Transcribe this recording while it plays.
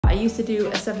I used to do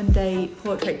a 7-day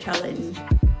portrait challenge.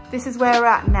 This is where we're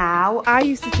at now. I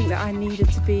used to think that I needed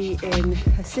to be in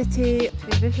a city.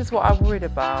 See, this is what I'm worried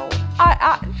about. I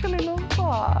actually love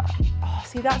that. Oh,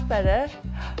 see, that's better.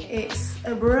 It's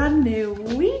a brand new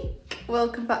week.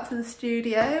 Welcome back to the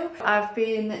studio. I've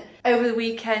been over the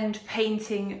weekend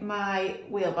painting my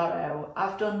wheelbarrow.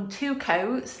 I've done 2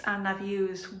 coats and I've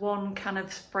used 1 can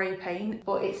of spray paint,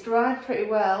 but it's dried pretty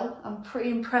well. I'm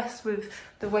pretty impressed with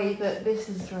the way that this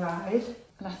is dried,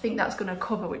 and I think that's going to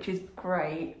cover, which is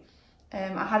great.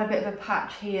 I had a bit of a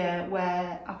patch here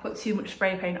where I put too much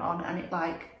spray paint on and it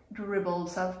like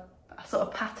dribbled, so I sort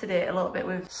of patted it a little bit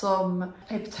with some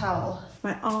paper towel.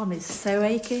 My arm is so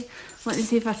achy. Let me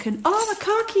see if I can, oh, my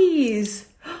car keys!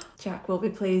 Jack will be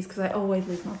pleased because I always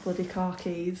lose my bloody car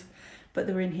keys, but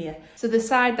they're in here. So the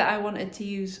side that I wanted to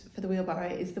use for the wheelbarrow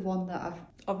is the one that I've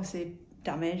obviously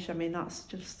damaged. I mean, that's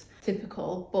just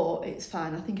typical, but it's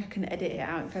fine. I think I can edit it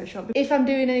out in Photoshop. If I'm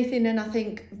doing anything and I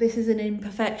think this is an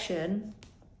imperfection,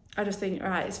 I just think,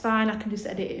 right, it's fine, I can just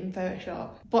edit it in Photoshop.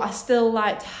 But I still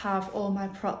like to have all my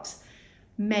props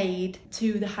made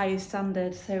to the highest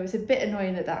standard, so it's a bit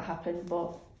annoying that that happened,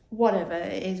 but whatever,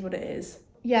 it is what it is.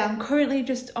 Yeah, I'm currently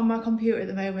just on my computer at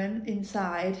the moment,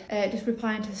 inside, just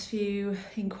replying to a few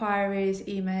inquiries,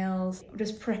 emails,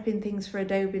 just prepping things for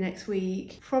Adobe next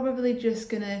week. Probably just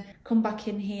gonna come back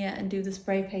in here and do the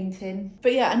spray painting.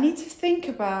 But yeah, I need to think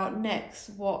about next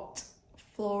what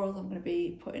florals I'm going to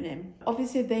be putting in.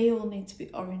 Obviously they all need to be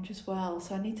orange as well,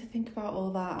 so I need to think about all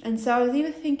that. And so I was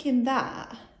either thinking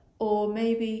that, or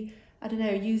maybe, I don't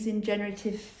know, using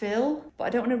generative fill, but I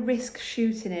don't want to risk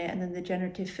shooting it and then the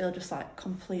generative fill just like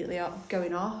completely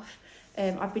going off.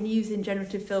 I've been using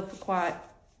generative fill for quite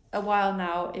a while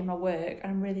now in my work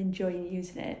and I'm really enjoying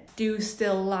using it. Do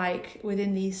still like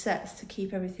within these sets to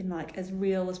keep everything like as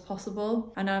real as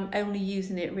possible, and I'm only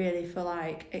using it really for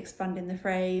like expanding the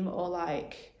frame or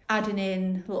like adding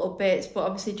in little bits. But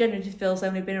obviously generative fill's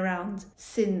only been around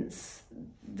since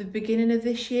the beginning of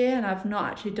this year and I've not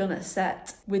actually done a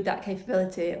set with that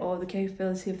capability or the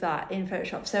capability of that in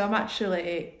Photoshop, so I'm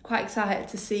actually quite excited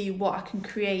to see what I can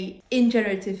create in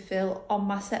generative fill on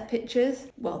my set pictures,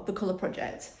 well, the colour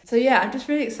project. So yeah, I'm just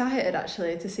really excited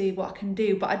actually to see what I can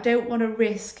do, but I don't want to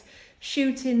risk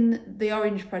shooting the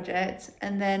orange project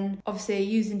and then obviously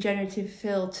using generative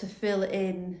fill to fill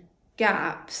in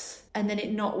gaps and then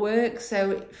it not work.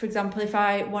 So for example, if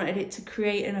I wanted it to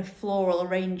create in a floral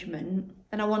arrangement,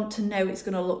 then I want to know it's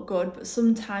going to look good, but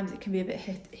sometimes it can be a bit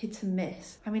hit and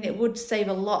miss. I mean, it would save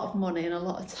a lot of money and a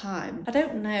lot of time. I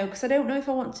don't know, because I don't know if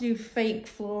I want to do fake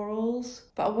florals,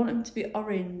 but I want them to be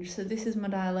orange, so this is my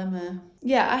dilemma.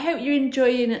 Yeah, I hope you're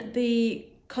enjoying the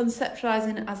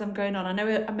conceptualizing as I'm going on. I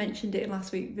know I mentioned it in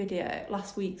last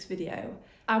week's video.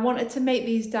 I wanted to make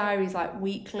these diaries like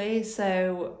weekly,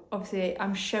 so obviously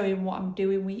I'm showing what I'm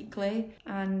doing weekly,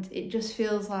 and it just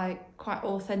feels like quite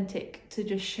authentic to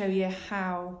just show you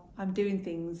how I'm doing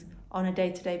things on a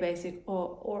day-to-day basis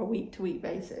or a week-to-week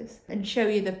basis, and show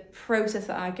you the process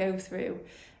that I go through.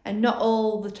 And not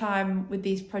all the time with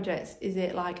these projects is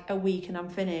it like a week and I'm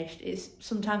finished. It's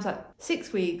sometimes like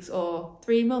 6 weeks or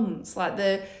 3 months. Like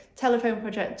the telephone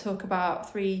project took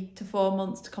about 3 to 4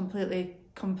 months to completely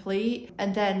complete,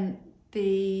 and then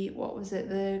the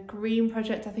green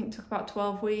project I think took about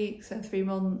 12 weeks, so 3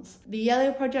 months. The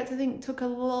yellow project I think took a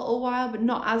little while, but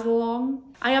not as long.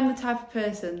 I am the type of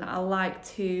person that I like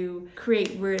to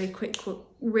create really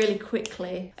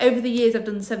quickly. Over the years I've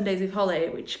done 7 days with Holly,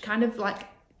 which kind of like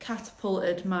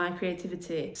catapulted my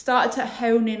creativity. Started to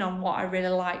hone in on what I really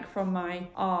like from my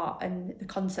art and the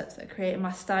concepts that I create in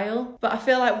my style. But I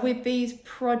feel like with these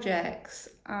projects,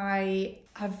 I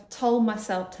have told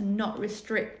myself to not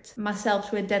restrict myself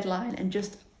to a deadline and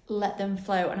just let them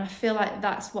flow, and I feel like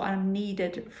that's what I'm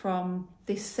needed from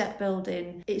this set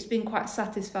building. It's been quite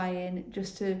satisfying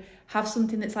just to have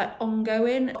something that's like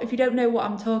ongoing. If you don't know what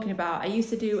I'm talking about, I used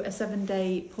to do a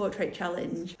 7-day portrait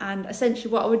challenge, and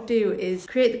essentially what I would do is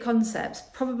create the concepts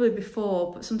probably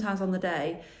before, but sometimes on the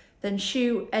day, then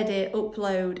shoot, edit,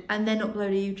 upload, and then upload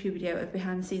a YouTube video of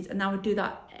behind the scenes, and I would do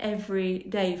that every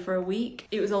day for a week.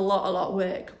 It was a lot of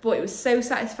work, but it was so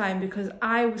satisfying because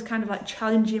I was kind of like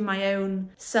challenging my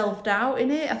own self-doubt in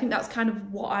it. I think that's kind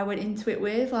of what I went into it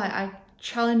with. Like I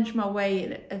challenged my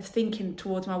way of thinking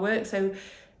towards my work. So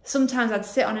sometimes I'd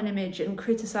sit on an image and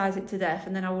criticize it to death,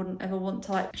 and then I wouldn't ever want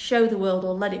to like show the world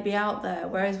or let it be out there.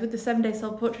 Whereas with the 7-day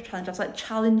self-portrait challenge, I was like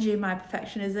challenging my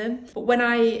perfectionism. But when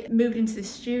I moved into this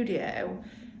studio,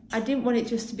 I didn't want it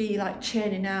just to be like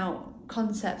churning out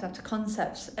concepts after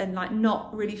concepts and like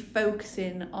not really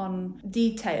focusing on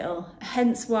detail.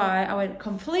 Hence why I went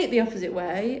completely opposite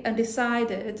way and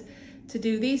decided to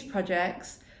do these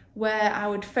projects where I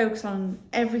would focus on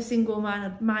every single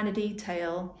minor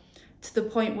detail to the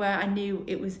point where I knew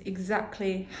it was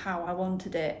exactly how I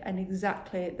wanted it and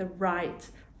exactly the right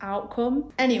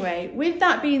outcome. Anyway, with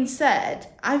that being said,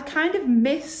 I've kind of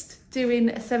missed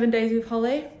doing 7 days with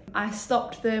Holly. I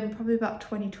stopped them probably about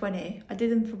 2020. I did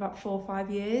them for about 4 or 5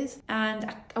 years,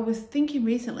 and I was thinking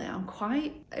recently I'm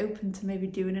quite open to maybe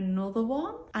doing another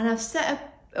one, and I've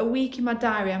set a week in my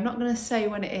diary. I'm not going to say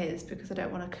when it is because I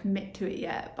don't want to commit to it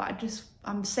yet, but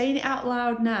I'm saying it out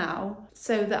loud now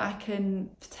so that I can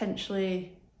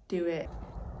potentially do it.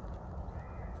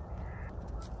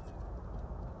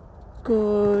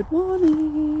 Good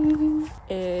morning.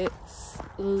 It's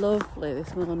lovely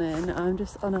this morning. I'm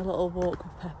just on a little walk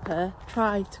with Pepper.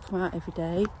 Try to come out every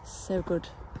day. So good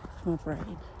for my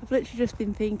brain. I've literally just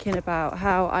been thinking about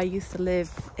how I used to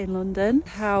live in London,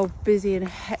 how busy and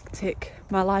hectic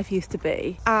my life used to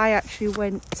be. I actually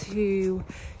went to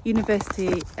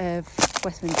University of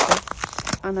Westminster,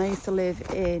 and I used to live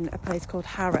in a place called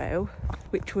Harrow,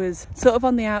 which was sort of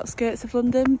on the outskirts of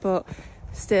London, but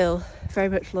still very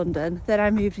much London. Then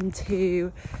I moved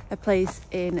into a place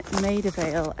in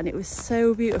Maida, and it was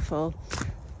so beautiful.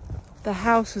 The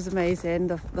house was amazing,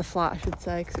 the flat I should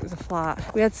say, because it was a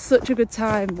flat. We had such a good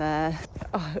time there.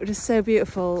 Oh, it was just so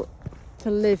beautiful to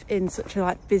live in such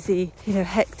a busy,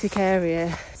 hectic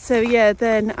area. So yeah,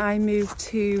 then I moved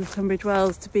to Tunbridge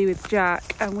Wells to be with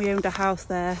Jack, and we owned a house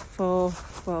there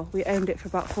we owned it for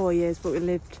about 4 years, but we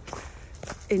lived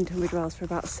in Tunbridge Wells for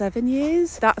about 7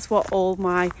 years. That's what all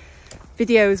my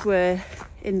videos were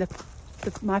in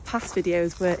my past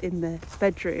videos were in the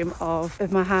bedroom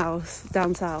of my house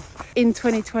down south. In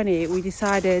 2020 we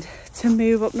decided to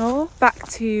move up north back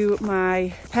to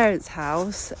my parents'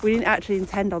 house. We didn't actually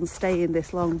intend on staying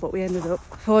this long, but we ended up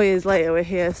 4 years later we're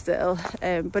here still.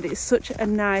 But it's such a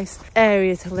nice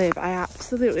area to live. I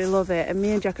absolutely love it, and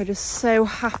me and Jack are just so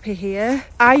happy here.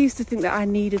 I used to think that I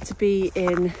needed to be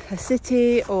in a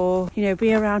city or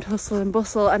be around hustle and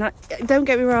bustle, and don't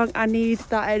get me wrong, I need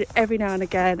that every now and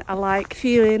again. I like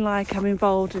feeling like I'm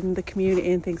involved in the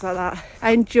community and things like that.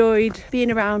 I enjoyed being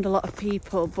around a lot of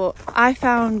people, but I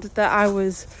found that I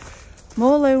was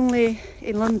more lonely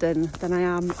in London than I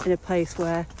am in a place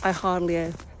where I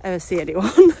hardly ever see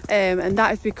anyone. And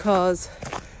that is because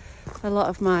a lot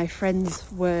of my friends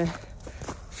were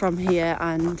from here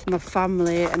and my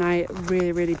family, and I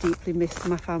really, really deeply missed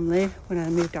my family when I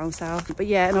moved down south. But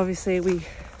yeah, and obviously we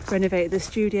renovated the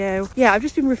studio. Yeah, I've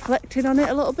just been reflecting on it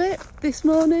a little bit this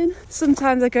morning.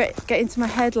 Sometimes I get into my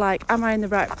head like, am I in the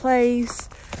right place?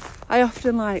 I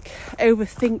often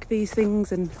overthink these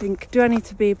things and think, do I need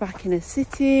to be back in a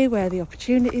city where the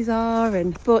opportunities are?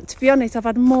 But to be honest, I've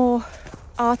had more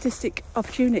artistic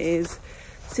opportunities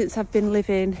since I've been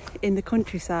living in the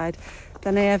countryside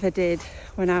than I ever did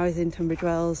when I was in Tunbridge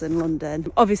Wells and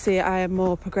London. Obviously I am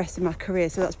more progressed in my career,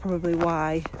 so that's probably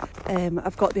why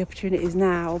I've got the opportunities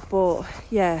now. But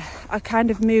yeah, I kind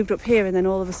of moved up here and then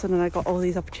all of a sudden I got all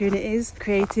these opportunities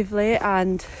creatively,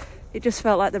 and it just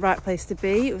felt like the right place to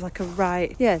be. It was like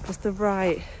just the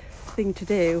right thing to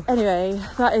do. Anyway,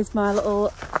 that is my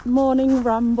little morning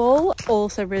ramble.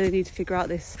 Also really need to figure out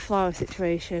this flower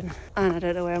situation, and I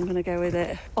don't know where I'm gonna go with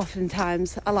it.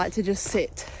 Oftentimes I like to just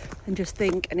sit and just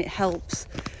think, and it helps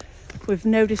with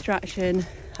no distraction.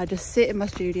 I just sit in my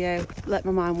studio, let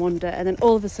my mind wander, and then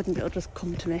all of a sudden it'll just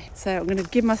come to me. So I'm gonna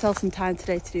give myself some time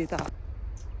today to do that.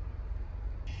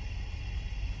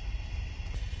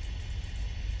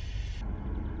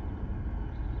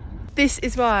 This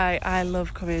is why I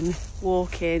love coming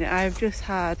walking. I've just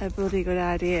had a bloody good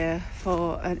idea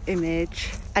for an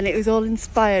image, and it was all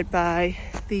inspired by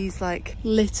these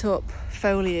lit up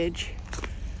foliage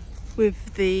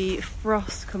with the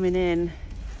frost coming in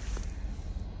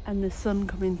and the sun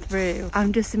coming through.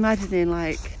 I'm just imagining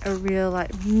a real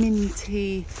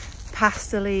minty,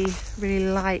 pastel-y, really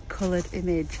light coloured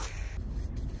image.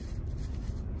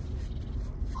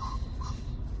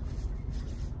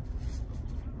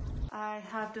 I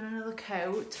have done another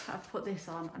coat. I've put this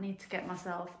on. I need to get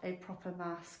myself a proper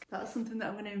mask. That's something that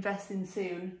I'm going to invest in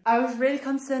soon. I was really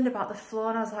concerned about the floor,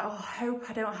 and I was like, oh, I hope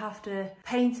I don't have to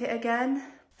paint it again.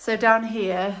 So down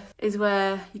here is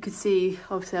where you could see,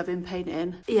 obviously I've been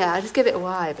painting. Yeah, I just give it a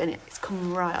wipe and it's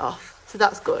come right off. So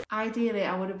that's good. Ideally,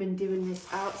 I would have been doing this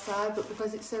outside, but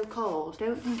because it's so cold, I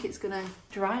don't think it's gonna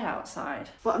dry outside.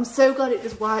 But I'm so glad it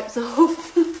just wipes off.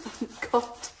 Thank God.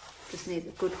 Just needs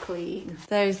a good clean.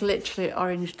 There's literally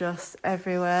orange dust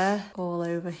everywhere, all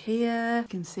over here. You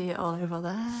can see it all over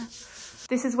there.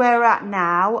 this is where we're at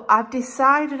now. I've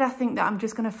decided, I think, that I'm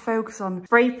just going to focus on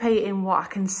spray painting what I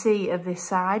can see of this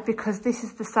side, because this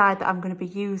is the side that I'm going to be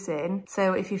using.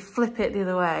 So if you flip it the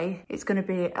other way, it's going to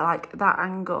be like that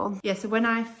angle. Yeah, so when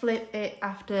I flip it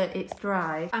after it's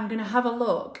dry, I'm going to have a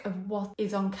look of what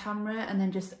is on camera and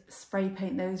then just spray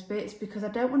paint those bits, because I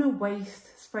don't want to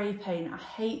waste spray paint. I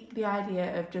hate the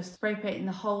idea of just spray painting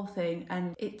the whole thing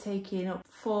and it taking up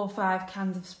 4 or 5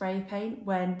 cans of spray paint,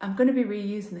 when I'm going to be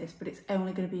reusing this, but it's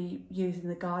only going to be used in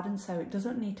the garden, so it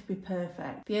doesn't need to be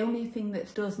perfect. The only thing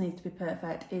that does need to be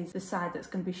perfect is the side that's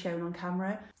going to be shown on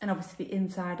camera, and obviously the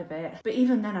inside of it. But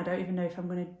even then, I don't even know if I'm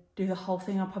going to do the whole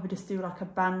thing. I'll probably just do like a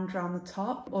band around the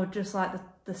top, or just like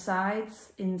the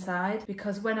sides inside,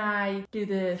 because when I do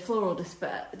the floral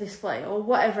display or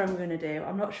whatever I'm going to do,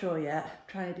 I'm not sure yet.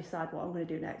 I'm trying to decide what I'm going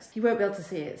to do next. You won't be able to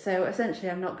see it, so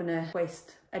essentially I'm not going to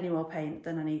waste any more paint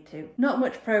than I need to. Not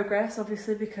much progress,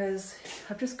 obviously, because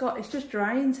it's just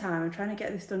drying time. I'm trying to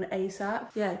get this done ASAP.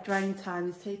 Yeah, drying time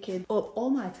is taking up all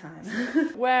my time.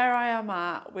 Where I am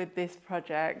at with this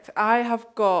project, I have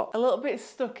got a little bit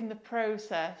stuck in the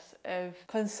process of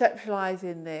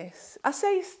conceptualizing this. I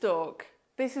say stuck.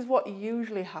 This is what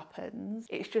usually happens.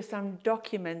 It's just I'm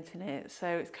documenting it, so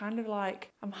it's kind of like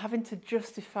I'm having to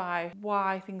justify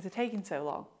why things are taking so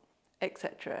long,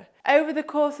 etc. Over the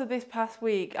course of this past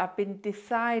week, I've been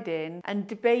deciding and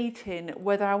debating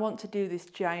whether I want to do this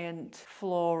giant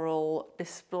floral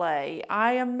display.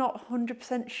 I am not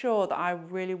 100% sure that I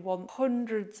really want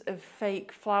hundreds of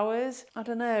fake flowers. I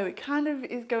don't know, it kind of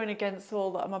is going against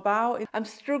all that I'm about. I'm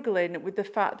struggling with the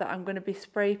fact that I'm going to be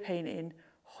spray painting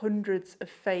hundreds of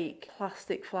fake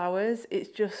plastic flowers. It's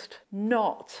just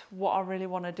not what I really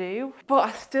want to do, but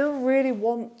I still really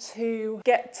want to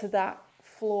get to that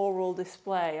floral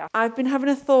display. I've been having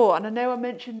a thought, and I know I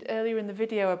mentioned earlier in the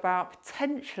video about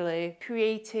potentially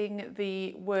creating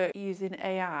the work using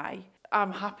AI.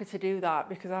 I'm happy to do that,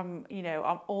 because I'm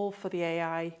all for the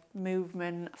AI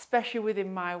movement, especially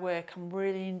within my work. I'm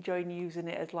really enjoying using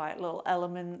it as like little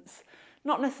elements.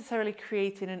 Not necessarily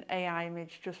creating an AI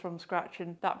image just from scratch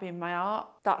and that being my art.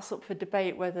 That's up for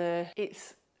debate whether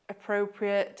it's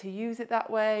appropriate to use it that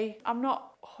way. I'm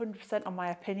not 100% on my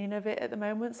opinion of it at the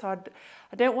moment, so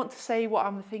I don't want to say what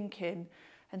I'm thinking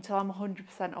until I'm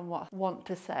 100% on what I want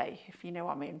to say, if you know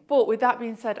what I mean. But with that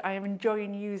being said, I am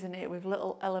enjoying using it with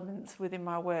little elements within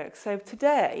my work. So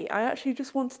today, I actually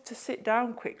just wanted to sit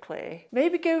down quickly,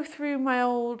 maybe go through my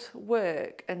old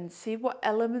work and see what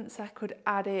elements I could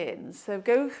add in. So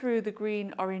go through the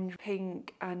green, orange,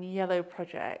 pink and yellow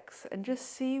projects and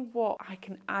just see what I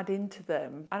can add into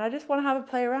them. And I just want to have a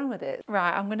play around with it.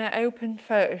 Right, I'm going to open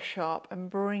Photoshop and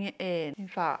bring it in. In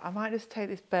fact, I might just take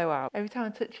this bow out. Every time I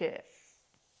touch it,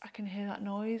 I can hear that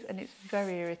noise and it's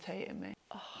very irritating me.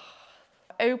 Oh.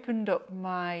 I opened up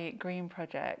my green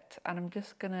project and I'm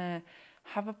just gonna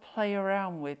have a play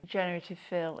around with Generative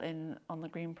Fill on the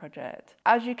green project.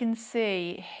 As you can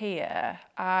see here,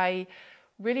 I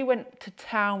really went to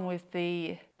town with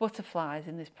the butterflies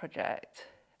in this project,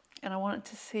 and I wanted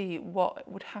to see what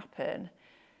would happen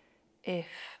if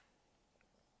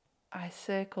I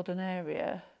circled an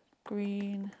area,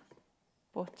 green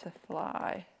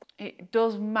butterfly. It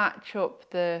does match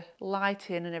up the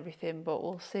lighting and everything, but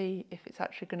we'll see if it's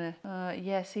actually gonna,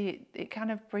 yeah, see, it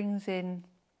kind of brings in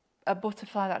a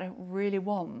butterfly that I don't really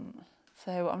want.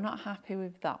 So I'm not happy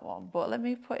with that one, but let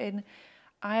me put in,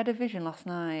 I had a vision last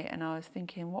night and I was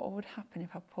thinking what would happen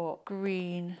if I put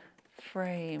green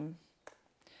frame?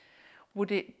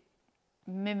 Would it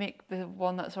mimic the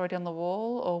one that's already on the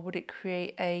wall, or would it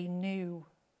create a new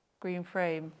green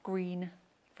frame? Green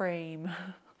frame.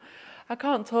 I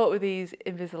can't talk with these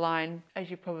Invisalign, as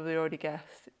you probably already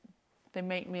guessed. They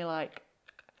make me like,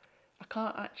 I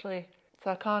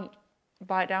can't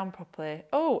bite down properly.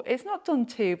 Oh, it's not done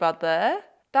too bad there.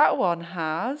 That one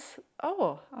has.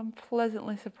 Oh, I'm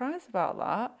pleasantly surprised about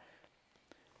that.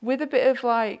 With a bit of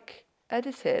like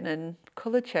editing and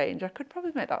colour change, I could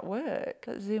probably make that work.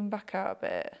 Let's zoom back out a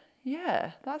bit.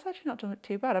 Yeah, that's actually not done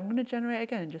too bad. I'm going to generate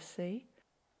again and just see.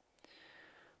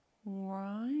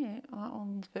 Right, that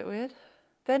one's a bit weird.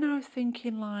 Then I was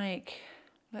thinking like,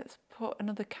 let's put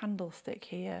another candlestick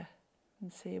here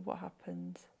and see what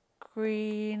happens.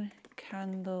 Green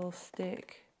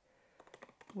candlestick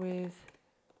with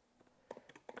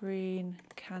green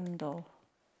candle.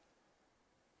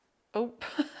 Oh,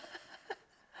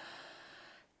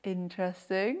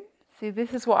 interesting. See,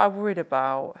 this is what I worried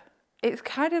about. It's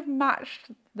kind of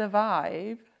matched the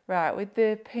vibe. Right, with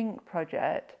the pink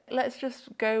project, let's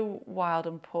just go wild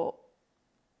and put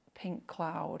pink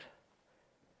cloud.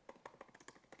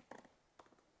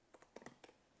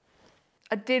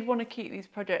 I did want to keep these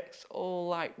projects all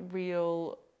like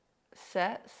real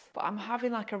sets, but I'm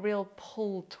having like a real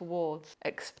pull towards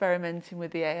experimenting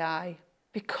with the AI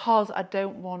because I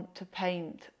don't want to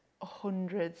paint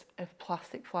hundreds of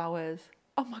plastic flowers.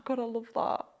 Oh my God, I love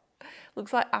that.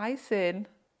 Looks like icing.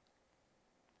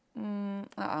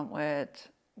 That ain't weird.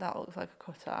 That looks like a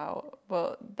cutout,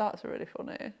 but that's really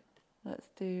funny. Let's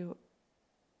do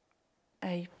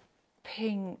a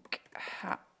pink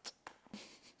hat.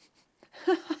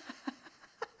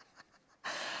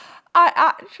 I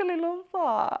actually love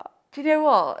that. Do you know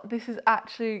what? This is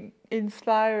actually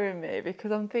inspiring me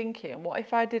because I'm thinking, what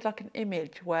if I did like an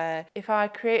image where if I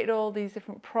created all these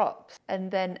different props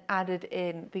and then added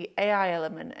in the AI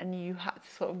element and you had to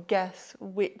sort of guess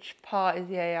which part is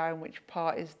the AI and which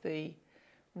part is the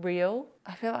real?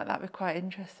 I feel like that'd be quite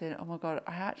interesting. Oh my God,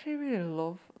 I actually really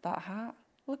love that hat.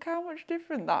 Look how much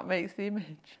different that makes the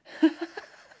image.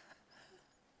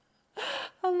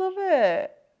 I love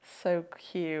it. So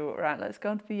cute. Right, let's go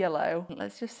on to the yellow.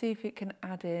 Let's just see if it can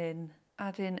add in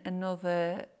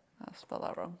another, I'll spell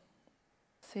that wrong.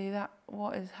 See that,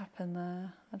 what has happened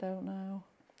there? I don't know.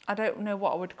 I don't know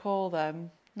what I would call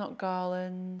them. Not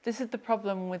garland. This is the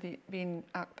problem with it being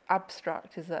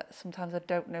abstract, is that sometimes I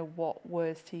don't know what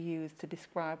words to use to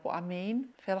describe what I mean.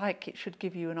 I feel like it should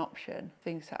give you an option,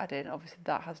 things to add in. Obviously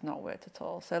that has not worked at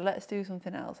all. So let's do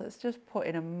something else. Let's just put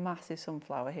in a massive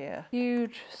sunflower here.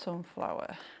 Huge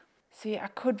sunflower. See, I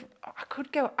could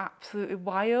go absolutely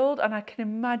wild, and I can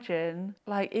imagine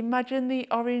the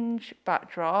orange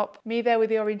backdrop, me there with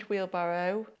the orange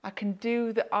wheelbarrow. I can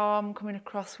do the arm coming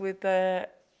across with the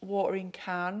watering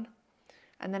can,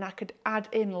 and then I could add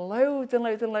in loads and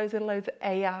loads and loads and loads of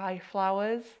AI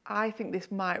flowers. I think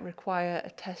this might require a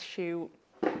test shoot.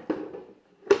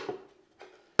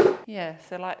 Yeah,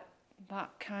 so like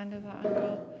that kind of that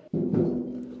angle.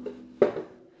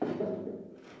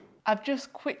 I've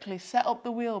just quickly set up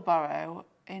the wheelbarrow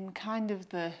in kind of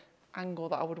the angle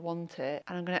that I would want it,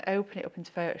 and I'm going to open it up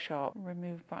into Photoshop,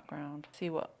 remove background, see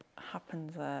what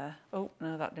happens there. Oh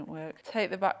no, that didn't work.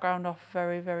 Take the background off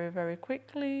very, very, very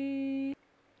quickly.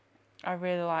 I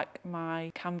really like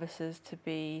my canvases to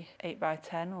be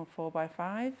 8x10 or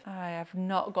 4x5. I have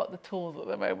not got the tools at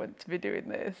the moment to be doing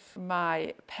this.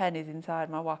 My pen is inside,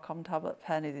 my Wacom tablet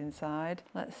pen is inside.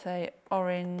 Let's say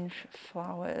orange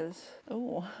flowers.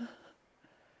 Oh,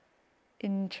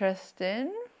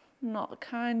 interesting. Not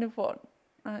kind of what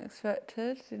I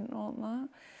expected, didn't want that.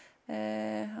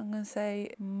 I'm going to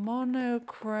say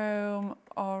monochrome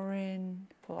orange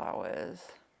flowers.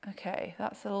 Okay,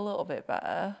 that's a little bit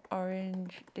better.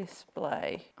 Orange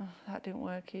display. Oh, that didn't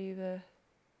work either.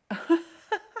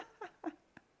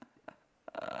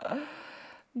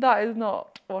 That is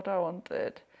not what I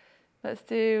wanted. Let's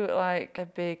do like a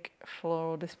big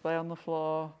floral display on the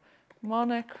floor.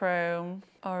 Monochrome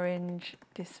orange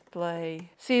display.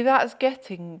 See, that's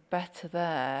getting better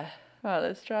there. Right,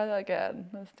 let's try that again.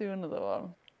 Let's do another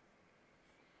one.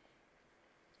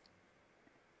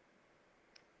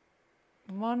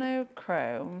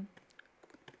 Monochrome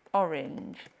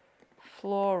orange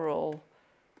floral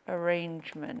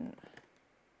arrangement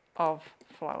of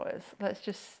flowers. Let's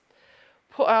just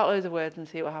put out loads of words and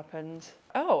see what happens.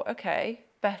 Oh, okay,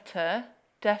 better,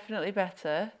 definitely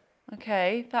better.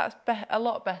 Okay, that's a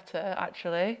lot better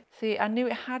actually. See, I knew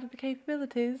it had the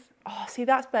capabilities. Oh, see,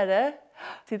 that's better.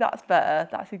 See, that's better.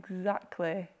 That's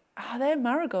exactly. Oh, they're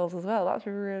marigolds as well. That's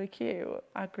really cute.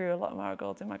 I grew a lot of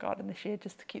marigolds in my garden this year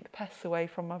just to keep the pests away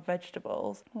from my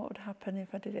vegetables. What would happen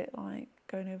if I did it like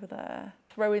going over there?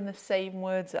 Throwing the same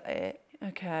words at it.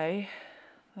 Okay,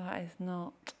 that is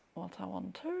not what I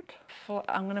wanted.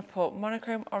 I'm going to put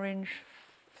monochrome orange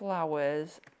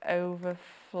flowers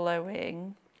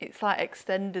overflowing. It's like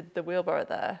extended the wheelbarrow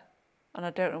there, and I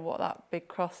don't know what that big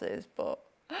cross is, but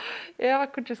yeah, I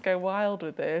could just go wild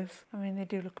with this. I mean, they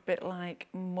do look a bit like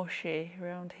mushy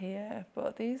around here,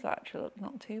 but these actually look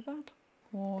not too bad.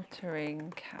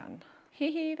 Watering can.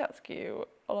 Hee, that's cute.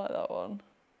 I like that one.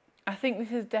 I think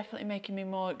this is definitely making me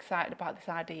more excited about this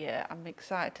idea. I'm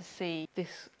excited to see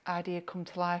this idea come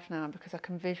to life now because I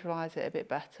can visualise it a bit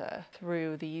better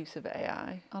through the use of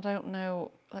AI. I don't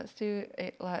know, let's do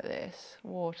it like this,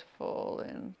 waterfall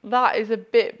in. That is a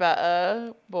bit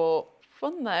better, but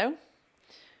fun though.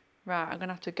 Right, I'm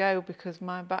gonna have to go because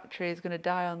my battery is gonna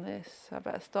die on this, so I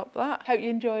better stop that. Hope you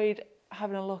enjoyed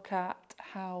having a look at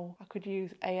how I could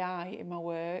use AI in my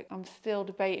work. I'm still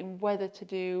debating whether to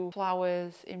do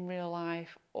flowers in real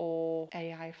life or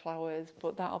AI flowers,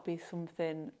 but that'll be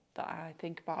something that I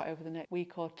think about over the next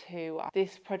week or two.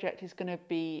 This project is going to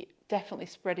be definitely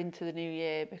spread into the new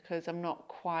year because I'm not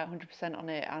quite 100% on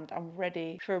it and I'm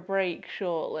ready for a break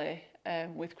shortly.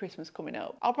 with Christmas coming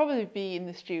up. I'll probably be in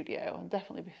the studio, I'll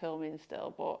definitely be filming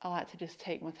still, but I like to just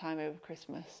take my time over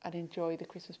Christmas and enjoy the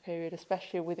Christmas period,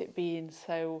 especially with it being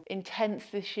so intense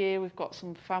this year. We've got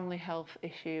some family health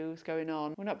issues going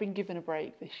on. We're not being given a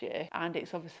break this year, and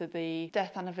it's obviously the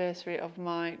death anniversary of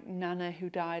my nana who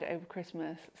died over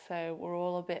Christmas, so we're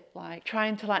all a bit like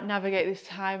trying to like navigate this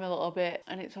time a little bit,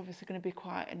 and it's obviously going to be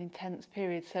quite an intense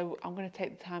period, so I'm going to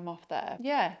take the time off there.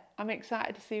 Yeah, I'm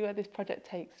excited to see where this project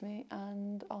takes me,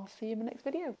 and I'll see you in my next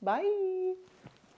video. Bye!